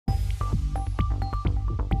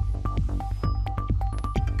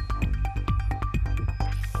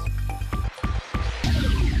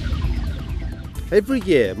Every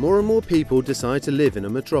year, more and more people decide to live in a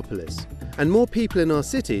metropolis. And more people in our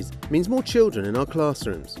cities means more children in our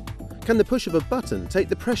classrooms. Can the push of a button take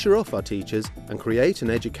the pressure off our teachers and create an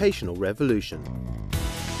educational revolution?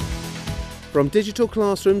 From digital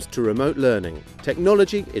classrooms to remote learning,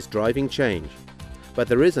 technology is driving change. But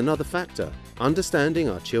there is another factor: understanding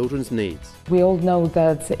our children's needs. We all know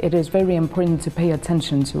that it is very important to pay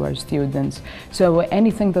attention to our students. So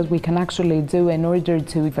anything that we can actually do in order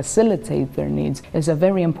to facilitate their needs is a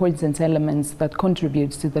very important element that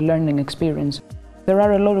contributes to the learning experience. There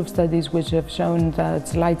are a lot of studies which have shown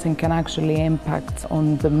that lighting can actually impact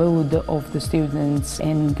on the mood of the students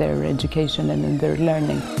in their education and in their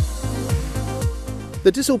learning.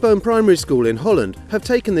 The Disselboom Primary School in Holland have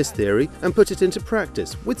taken this theory and put it into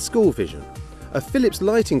practice with SchoolVision, a Philips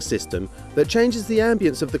lighting system that changes the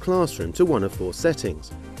ambience of the classroom to one of 4 settings: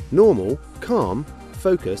 normal, calm,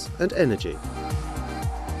 focus and energy.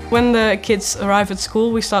 When the kids arrive at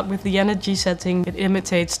school, we start with the energy setting. It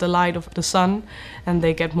imitates the light of the sun and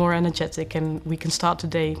they get more energetic and we can start the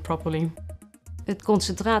day properly.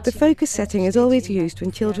 The focus setting is always used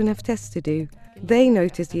when children have tests to do. They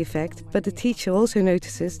notice the effect, but the teacher also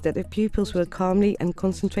notices that the pupils will calmly and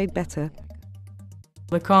concentrate better.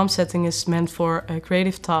 The calm setting is meant for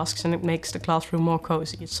creative tasks and it makes the classroom more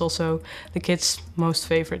cozy. It's also the kids' most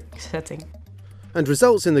favorite setting. And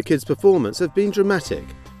results in the kids' performance have been dramatic,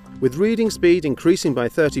 with reading speed increasing by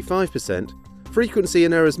 35%, frequency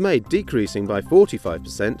in errors made decreasing by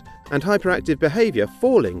 45%, and hyperactive behaviour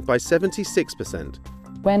falling by 76%.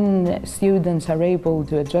 When students are able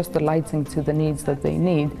to adjust the lighting to the needs that they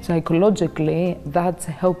need, psychologically that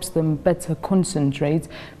helps them better concentrate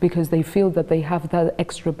because they feel that they have that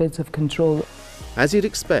extra bit of control. As you'd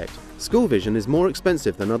expect, SchoolVision is more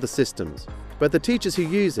expensive than other systems, but the teachers who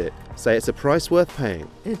use it say it's a price worth paying.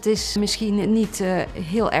 It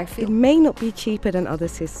may not be cheaper than other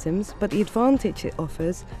systems, but the advantage it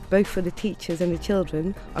offers, both for the teachers and the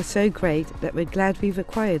children, are so great that we're glad we've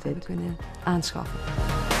acquired it.